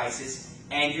sacrifices,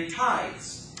 and your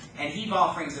tithes, and heave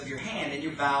offerings of your hand, and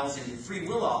your vows, and your free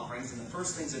will offerings, and the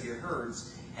firstlings of your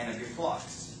herds, and of your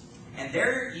flocks. And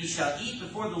there ye shall eat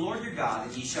before the Lord your God,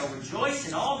 and ye shall rejoice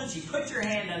in all that ye put your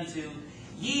hand unto,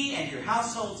 ye and your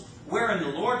households, wherein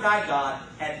the Lord thy God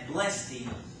hath blessed thee.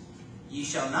 Ye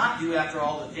shall not do after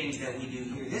all the things that we do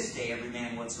here this day, every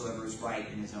man whatsoever is right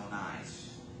in his own eyes.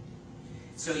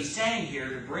 So he's saying here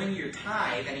to bring your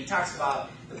tithe, and he talks about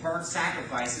the burnt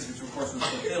sacrifices, which of course was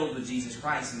fulfilled with Jesus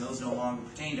Christ, and those no longer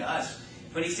pertain to us.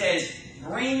 But he says,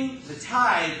 bring the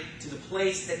tithe to the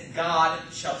place that God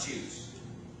shall choose.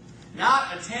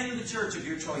 Not attend the church of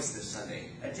your choice this Sunday.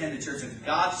 Attend the church of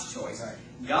God's choice.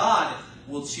 God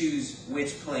will choose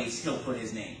which place he'll put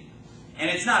his name.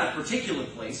 And it's not a particular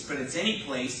place, but it's any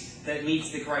place that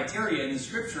meets the criteria in the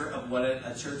Scripture of what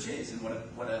a church is and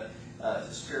what a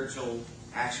spiritual,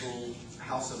 actual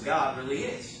house of God really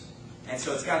is. And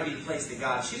so it's got to be the place that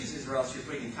God chooses, or else you're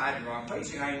putting your tithe in the wrong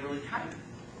place. You're not even really tithing.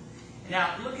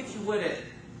 Now, look if you would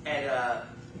at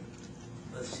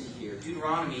let's see here,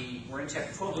 Deuteronomy, we're in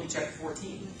chapter 12, look at chapter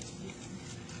 14.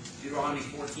 Deuteronomy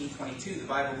 14:22, the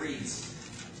Bible reads,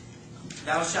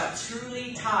 thou shalt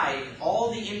truly tithe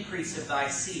all the increase of thy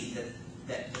seed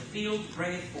that the field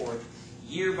bringeth forth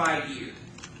year by year.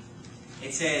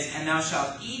 It says, and thou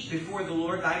shalt eat before the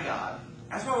Lord thy God.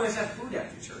 That's why we always have food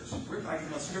after church. We're like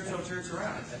the most scriptural church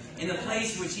around. In the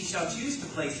place which he shall choose to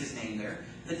place his name there,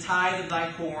 the tithe of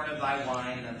thy corn, of thy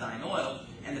wine, and of thine oil,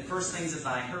 and the firstlings of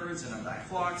thy herds and of thy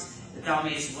flocks, that thou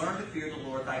mayest learn to fear the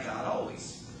Lord thy God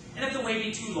always. And if the way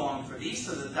be too long for thee,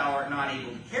 so that thou art not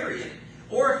able to carry it,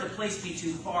 or if the place be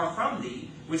too far from thee,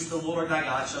 which the Lord thy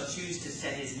God shall choose to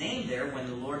set his name there, when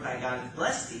the Lord thy God hath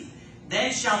blessed thee,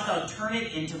 then shalt thou turn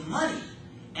it into money,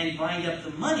 and bind up the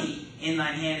money in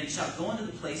thine hand, and shalt go into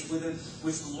the place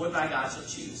which the Lord thy God shall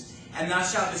choose. And thou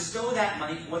shalt bestow that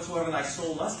money for whatsoever thy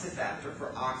soul lusteth after,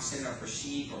 for oxen, or for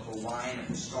sheep, or for wine, or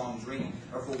for strong drink,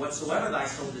 or for whatsoever thy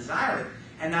soul desireth.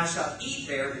 And thou shalt eat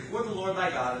there before the Lord thy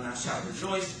God, and thou shalt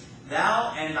rejoice,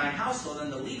 thou and thine household,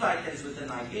 and the Levite that is within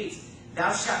thy gates.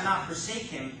 Thou shalt not forsake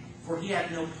him, for he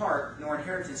hath no part nor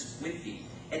inheritance with thee.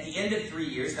 At the end of 3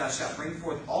 years thou shalt bring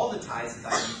forth all the tithes of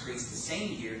thy increase the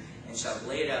same year, and shalt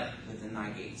lay it up within thy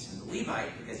gates. And the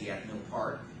Levite, because he hath no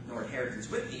part nor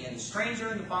inheritance with thee, and the stranger,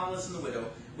 and the fatherless, and the widow,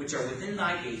 which are within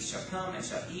thy gates, shall come and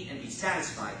shall eat and be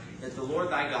satisfied, that the Lord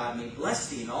thy God may bless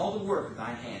thee in all the work of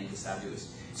thine hand which thou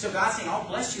doest. So God's saying, I'll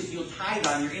bless you if you'll tithe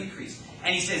on your increase.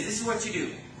 And he says, this is what you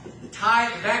do. The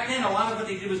tithe, back then, a lot of what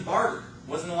they did was barter. It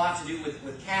wasn't a lot to do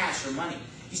with cash or money.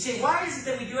 You say, why is it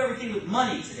that we do everything with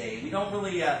money today? We don't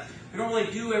really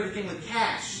do everything with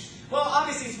cash. Well,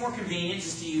 obviously it's more convenient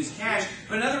just to use cash,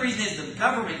 but another reason is the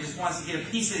government just wants to get a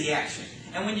piece of the action.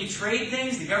 And when you trade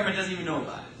things, the government doesn't even know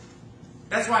about it.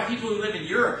 That's why people who live in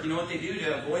Europe, you know what they do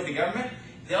to avoid the government?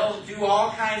 They'll do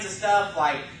all kinds of stuff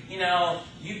like, you know,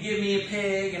 you give me a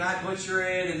pig and I butcher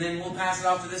it and then we'll pass it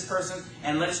off to this person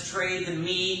and let's trade the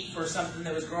meat for something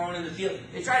that was grown in the field.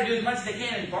 They try to do as much as they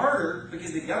can in barter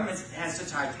because the government has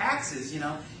such high taxes, you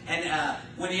know. And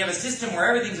when you have a system where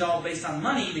everything's all based on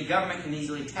money, the government can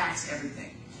easily tax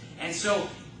everything. And so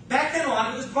back then a lot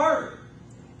of it was barter.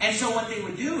 And so what they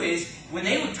would do is when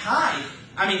they would tithe,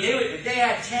 I mean, if they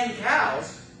had 10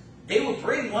 cows, they would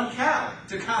bring 1 cow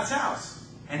to God's house.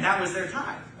 And that was their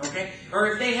tithe, okay?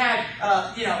 Or if they had,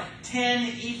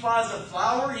 10 ephahs of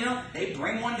flour, they'd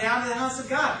bring one down to the house of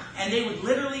God. And they would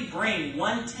literally bring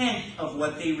 1/10 of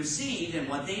what they received and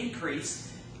what they increased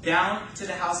down to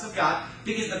the house of God.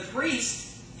 Because the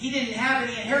priest, he didn't have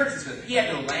any inheritance with it. He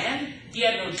had no land. He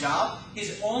had no job.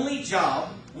 His only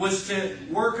job was to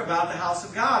work about the house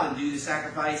of God and do the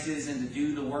sacrifices and to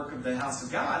do the work of the house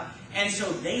of God. And so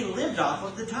they lived off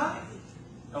of the tithe,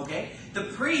 okay? The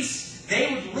priests,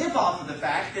 they would live off of the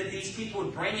fact that these people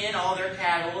would bring in all their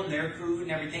cattle and their food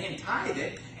and everything and tithe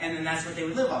it, and then that's what they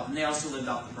would live off. And they also lived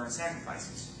off the burnt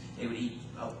sacrifices. They would eat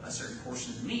a certain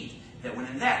portion of the meat that went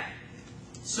in that.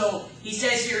 So he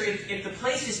says here, if the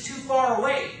place is too far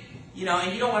away,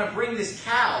 and you don't want to bring this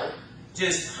cow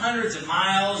just hundreds of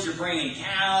miles, you're bringing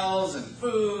cows and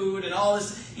food and all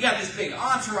this. You got this big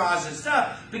entourage and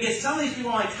stuff. Because some of these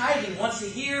people only tithing once a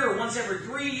year or once every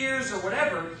 3 years or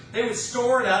whatever. They would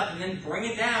store it up and then bring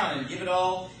it down and give it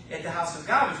all at the house of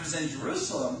God, which was in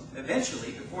Jerusalem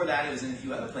eventually. Before that, it was in a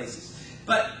few other places.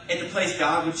 But at the place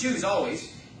God would choose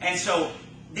always. And so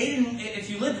they didn't. If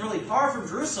you lived really far from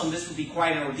Jerusalem, this would be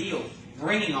quite an ordeal,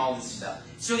 bringing all this stuff.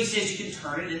 So he says you can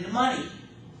turn it into money.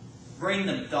 Bring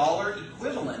the dollar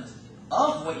equivalent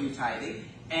of what you're tithing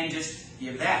and just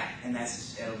give that. And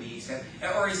that'll be accepted.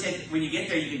 Or he said, when you get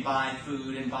there, you can buy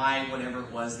food and buy whatever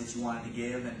it was that you wanted to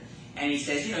give. And he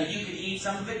says, you could eat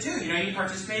some of it too. You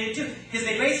participated too. Because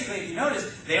they basically, if you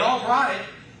notice, they all brought it,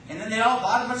 and then they all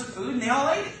bought a bunch of food, and they all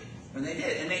ate it. When they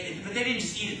did. But they didn't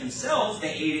just eat it themselves.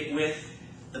 They ate it with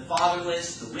the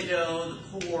fatherless, the widow,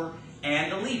 the poor,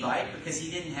 and the Levite, because he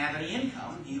didn't have any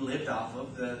income. He lived off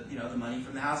of the money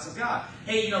from the house of God.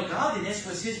 Hey, godliness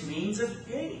was his means of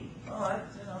gain. Well,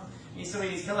 somebody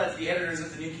needs to tell that to the editors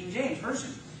of the New King James Version,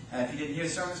 if you didn't hear the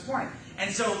sermon this morning.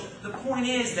 And so the point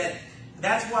is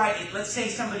that's why, let's say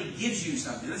somebody gives you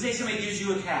something. Let's say somebody gives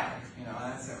you a cow.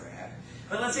 That's never happened.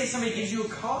 But let's say somebody gives you a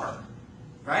car,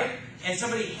 right? And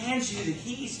somebody hands you the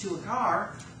keys to a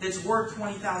car that's worth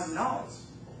 $20,000.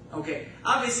 Okay,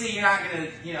 obviously you're not going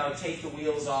to, take the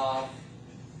wheels off,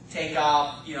 take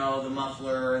off, the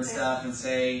muffler and stuff and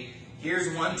say, here's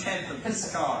 1/10 of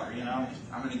this car,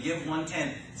 I'm going to give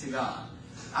 1/10 to God.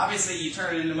 Obviously you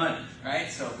turn it into money,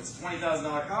 right? So if it's a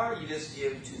 $20,000 car, you just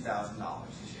give $2,000. You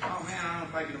say, oh man, I don't know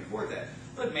if I can afford that.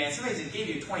 Look man, somebody just gave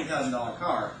you a $20,000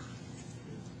 car.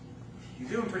 You're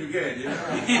doing pretty good,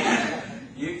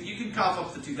 You can cough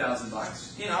up the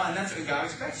 $2,000, and that's what God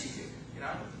expects you to.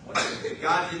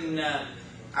 God didn't.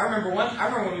 I remember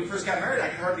when we first got married, I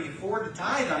could hardly afford to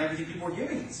tithe on everything people were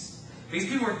giving us. Because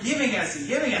people were giving us and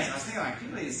giving us. And I was thinking,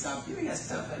 people need to stop giving us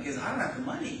stuff because I don't have the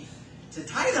money to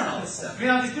tithe on all this stuff.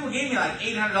 These people gave me like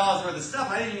 $800 worth of stuff.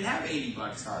 I didn't even have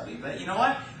 $80 hardly. But you know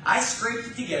what? I scraped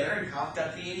it together and coughed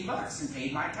up the $80 and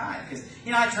paid my tithe. Because,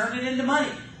 I turned it into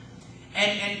money.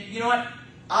 And you know what?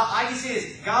 I can say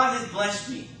this. God has blessed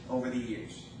me over the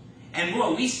years. And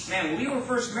when we were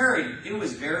first married, it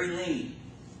was very lean.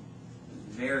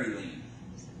 Very lean.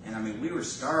 And we were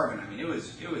starving.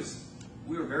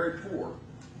 We were very poor.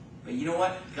 But you know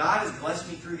what? God has blessed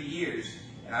me through the years,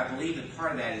 and I believe that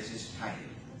part of that is just tithing.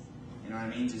 You know what I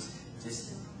mean?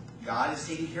 Just God has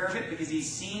taken care of it because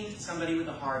He's seen somebody with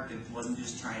a heart that wasn't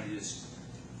just trying to just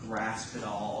grasp it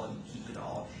all and keep it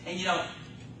all. And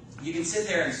you can sit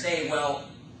there and say, well,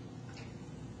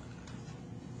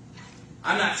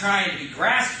 I'm not trying to be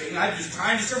grasping, I'm just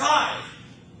trying to survive.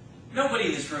 Nobody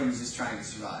in this room is just trying to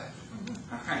survive.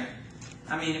 All right?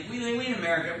 We in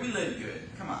America, we live good.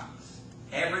 Come on.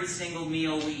 Every single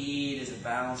meal we eat is a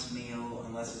balanced meal,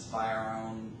 unless it's by our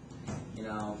own,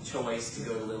 choice to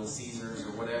go to Little Caesars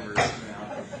or whatever.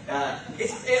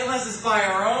 Unless it's by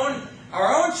our own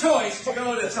choice to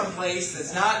go to some place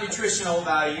that's not nutritional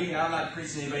value. I'm not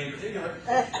preaching to anybody in particular.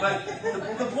 But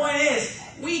the point is,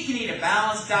 we can eat a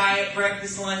balanced diet,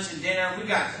 breakfast, lunch, and dinner. We've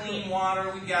got clean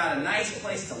water. We've got a nice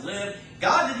place to live.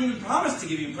 God didn't even promise to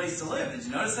give you a place to live. Did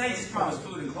you notice that? He just promised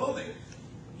food and clothing.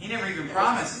 He never even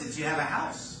promised that you have a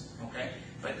house. Okay?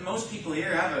 But most people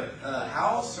here have a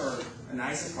house or a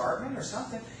nice apartment or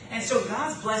something. And so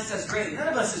God's blessed us greatly. None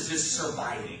of us is just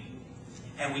surviving.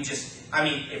 And we just, I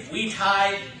mean, if we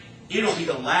tithe, it'll be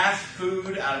the last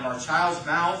food out of our child's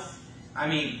mouth. I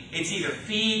mean, it's either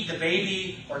feed the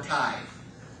baby or tithe.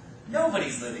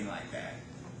 Nobody's living like that.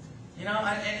 You know,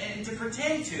 and to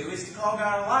pretend to is to call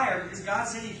God a liar, because God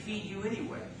said He'd feed you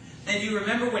anyway. And do you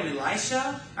remember when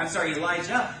Elijah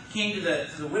came to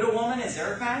the widow woman at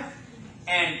Zarephath?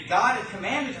 And God had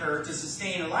commanded her to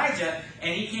sustain Elijah,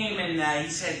 and he came and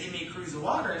he said, give me a cruse of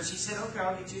water. And she said, okay,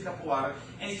 I'll get you a cup of water.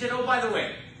 And he said, oh, by the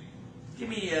way, give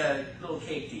me a little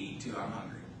cake to eat too, I'm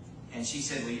hungry. And she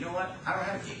said, well, you know what? I don't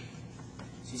have a cake.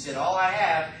 She said, all I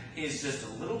have is just a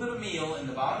little bit of meal in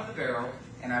the bottom of the barrel,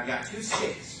 and I've got 2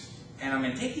 sticks. And I'm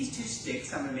going to take these 2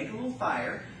 sticks, I'm going to make a little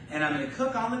fire, and I'm going to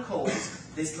cook on the coals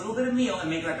this little bit of meal and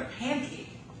make like a pancake.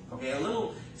 Okay,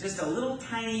 just a little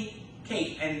tiny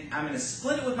cake, and I'm going to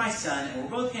split it with my son, and we're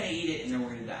both going to eat it, and then we're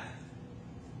going to die.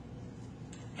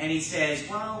 And he says,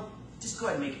 well, just go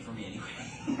ahead and make it for me anyway.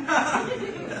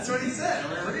 That's what he said.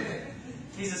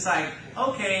 He's just like,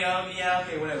 okay, yeah,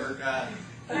 okay, whatever.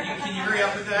 Can you hurry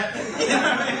up with that?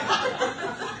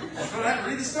 That's what happened.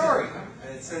 Read the story.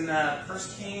 It's in 1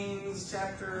 Kings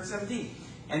chapter 17.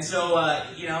 And so,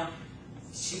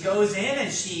 she goes in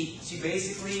and she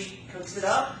basically cooks it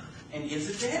up and gives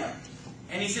it to him.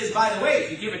 And he says, by the way,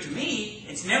 if you give it to me,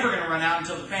 it's never going to run out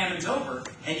until the famine's over,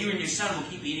 and you and your son will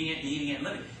keep eating it and eating it and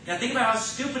living. Now think about how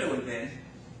stupid it would have been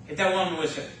if that woman would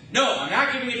have said, no, I'm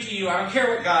not giving it to you. I don't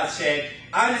care what God said.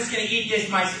 I'm just going to eat this.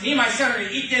 Me and my son are going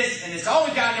to eat this, and it's all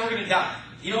we got, and then we're going to die.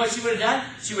 You know what she would have done?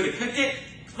 She would have cooked it,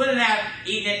 split it out,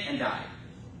 eaten it, and died.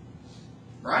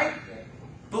 Right?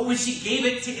 But when she gave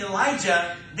it to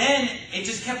Elijah, then it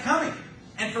just kept coming.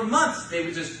 And for months, they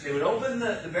would open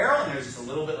the barrel, and there was just a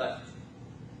little bit left.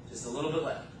 Just a little bit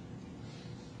left.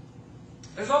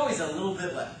 There's always a little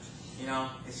bit left,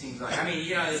 it seems like. I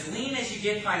mean, as lean as you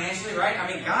get financially, right?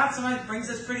 I mean, God sometimes brings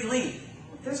us pretty lean.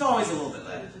 There's always a little bit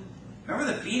left.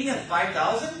 Remember the feeding of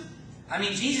 5,000? I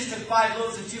mean, Jesus took 5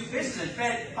 loaves and 2 fishes and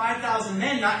fed 5,000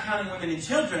 men, not counting women and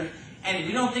children. And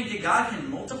we don't think that God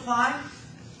can multiply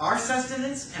our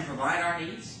sustenance and provide our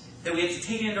needs? That we have to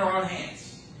take it into our own hands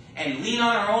and lean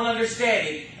on our own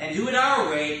understanding and do it our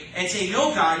way and say,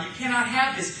 no, God, you cannot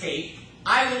have this cake.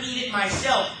 I will eat it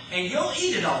myself, and you'll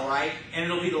eat it all right, and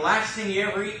it'll be the last thing you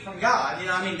ever eat from God.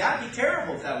 That'd be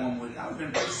terrible if that one would. That would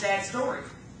have been a pretty sad story.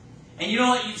 And you know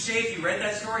what you'd say if you read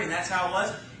that story and that's how it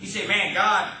was? You say, man,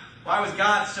 God, why was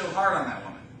God so hard on that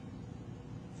woman?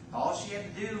 All she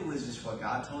had to do was just what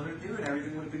God told her to do, and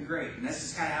everything would have been great. And this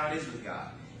is kind of how it is with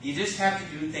God. You just have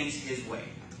to do things His way.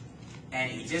 And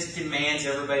He just demands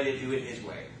everybody to do it His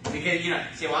way. Because, you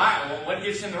say, well, what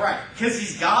gives Him the right? Because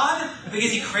He's God?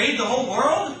 Because He created the whole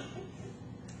world?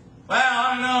 Well,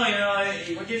 I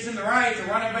don't know, what gives Him the right to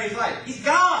run everybody's life? He's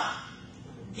God.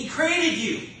 He created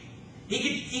you.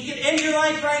 He could end your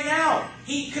life right now.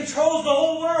 He controls the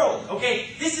whole world. Okay,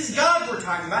 this is God we're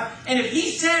talking about. And if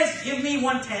He says, give me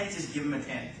 1/10, just give Him a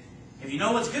 10th. If you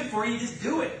know what's good for you, just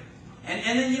do it.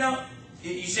 And then,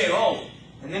 you say, oh,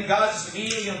 and then God's just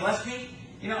immediately going to bless me?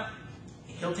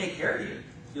 He'll take care of you.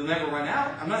 You'll never run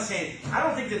out. I'm not saying, I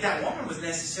don't think that woman was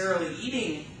necessarily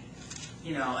eating,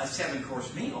 a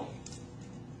 7-course meal.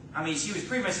 I mean, she was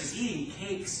pretty much just eating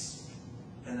cakes,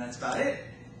 and that's about it.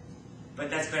 But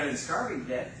that's better than starving to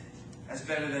death. That's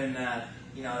better than,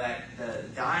 the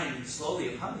dying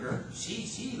slowly of hunger.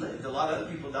 She lived. A lot of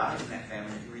other people died in that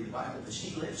family if you read the Bible. But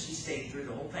she lived. She stayed through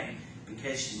the whole thing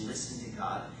because she listened to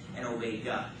God and obeyed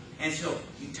God. And so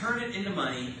you turn it into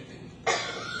money.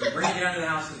 You bring it under the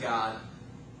house of God.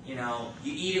 You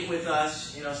eat it with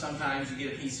us. Sometimes you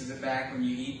get a piece of it back when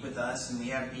you eat with us. And we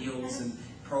have meals and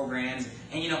programs.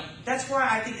 And that's why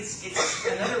I think it's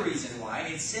another reason why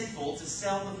it's sinful to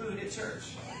sell the food at church.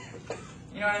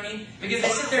 You know what I mean? Because they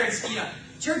sit there and,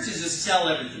 churches just sell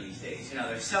everything these days.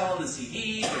 They're selling the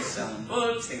CDs, they're selling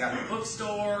books, they got the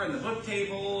bookstore and the book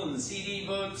table and the CD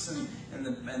books and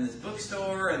the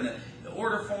bookstore and the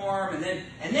order form, and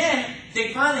then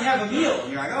they finally have a meal.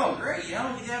 And you're like, oh great, we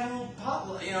can have a little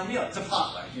potluck, meal. It's a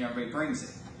potluck, everybody brings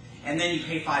it. And then you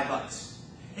pay $5.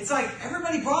 It's like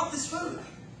everybody brought this food.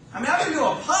 I mean, I've been to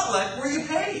a potluck where you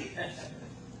pay.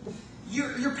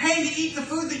 You're paying to eat the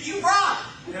food that you brought,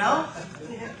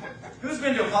 Who's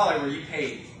been to a potluck where you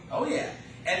paid? Oh, yeah.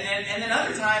 And then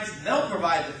other times, they'll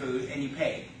provide the food and you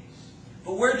pay.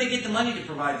 But where did they get the money to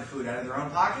provide the food? Out of their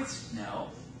own pockets? No.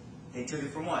 They took it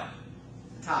from what?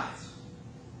 The tithes.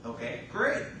 Okay,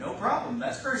 great. No problem.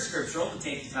 That's very scriptural to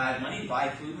take the tithe money and buy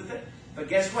food with it. But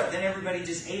guess what? Then everybody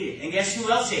just ate it. And guess who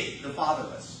else ate it? The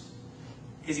fatherless.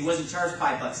 Because he wasn't charged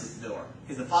 $5 at the door.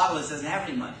 Because the fatherless doesn't have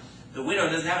any money. The widow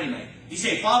doesn't have any money. You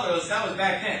say fatherless, that was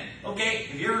back then. Okay,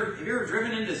 have you ever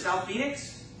driven into South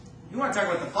Phoenix? You want to talk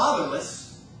about the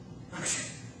fatherless?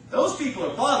 Those people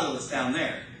are fatherless down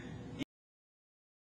there.